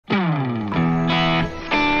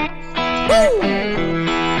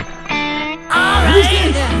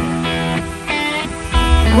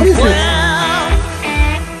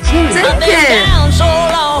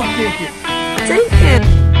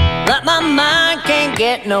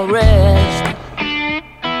get no rest.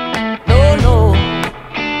 No, no,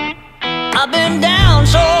 I've been down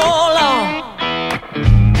so long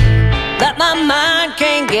that my mind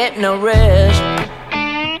can't get no rest.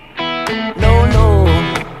 No, no,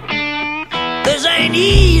 this ain't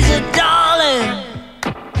easy, darling,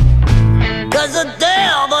 'cause the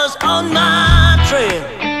devil's on my trail.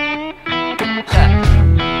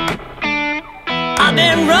 I've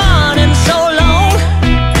been running so long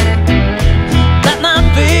that my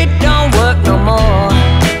feet don't work no more.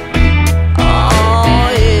 Oh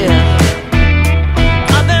yeah,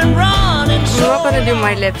 I've been running so long. I'm not gonna do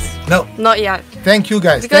my lips. No. Not yet. Thank you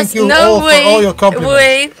guys. Because Thank you no, all wait, for all your compliments.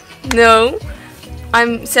 Wait, no.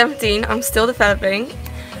 I'm 17, I'm still developing.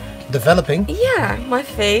 Developing? Yeah, my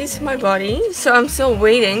face, my body. So I'm still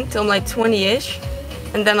waiting till I'm like 20-ish.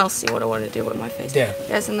 And then I'll see what I want to do with my face. Yeah.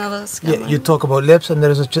 There's another scammer. Yeah, you talk about lips and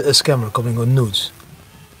there is a scammer coming on nudes.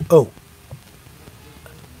 Oh.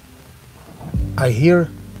 I hear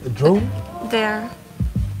a drone. There.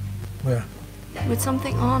 Where? With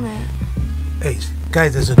something on it. Hey,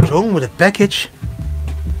 guys, there's a drone with a package.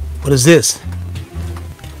 What is this?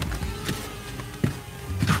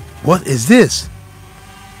 What is this?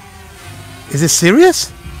 Is this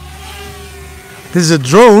serious? This is a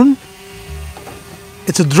drone.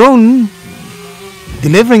 It's a drone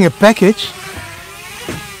delivering a package.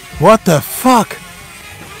 What the fuck?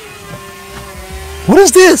 What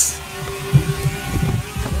is this?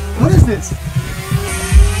 What is this?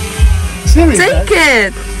 Serious? Take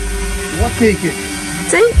it! What take it?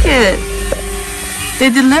 Take it! They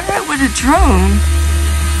deliver it with a drone.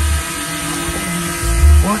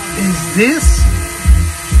 What is this?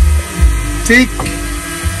 Take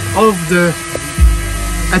off the...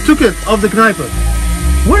 I took it off the kniper.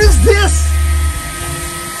 What is this?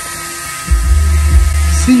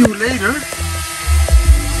 See you later.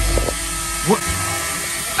 What?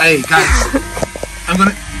 Hey guys,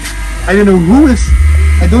 I don't know who is...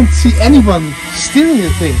 I don't see anyone steering the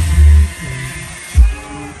thing.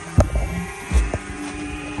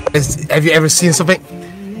 Have you ever seen something?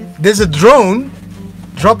 There's a drone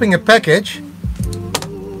dropping a package.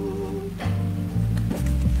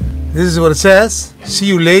 This is what it says. See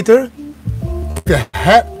you later. The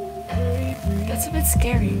heck? That's a bit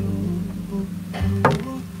scary.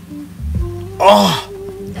 Oh!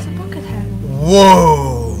 It's a bucket hat.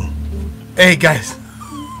 Whoa! Hey guys.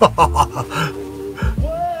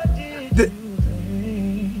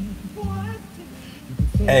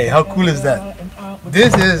 Hey, how cool is that?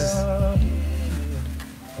 This is...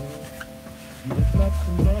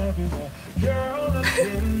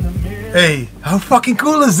 Hey, how fucking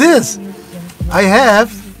cool is this? I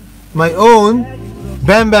have my own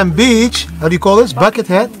Bam Bam Beach, how do you call this? Bucket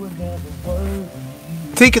hat.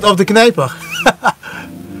 Take it off the knijper.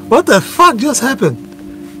 What the fuck just happened?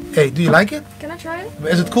 Hey, do you like it? Can I try it?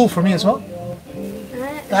 Is it cool for me as well?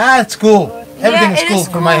 Ah, it's cool. Everything is cool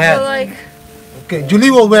for my head. Like... Okay,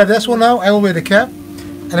 Julie will wear this one now. I will wear the cap.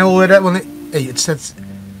 And I will wear that one. Hey, it says...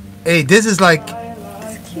 Hey, this is like...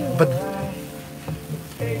 But...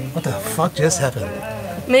 What the fuck just happened?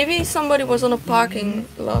 Maybe somebody was on a parking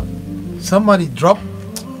lot. Somebody dropped...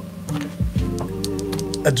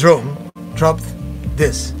 A drone dropped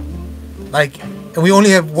this. Like... And we only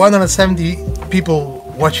have 170 people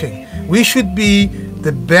watching. We should be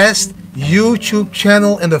the best YouTube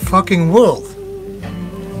channel in the fucking world.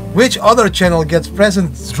 Which other channel gets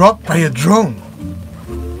presents dropped by a drone?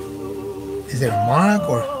 Is there a mark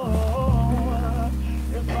or? I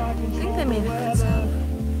think they made it themselves.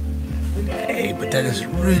 Hey, but that is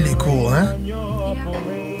really cool, huh? Yeah.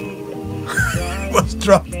 It was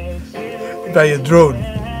dropped by a drone.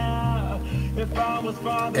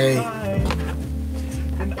 Hey.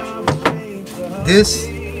 This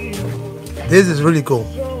is really cool.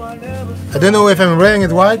 I don't know if I'm wearing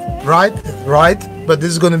it right, but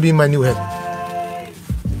this is gonna be my new head.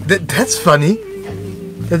 That's funny.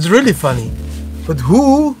 That's really funny. But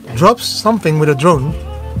who drops something with a drone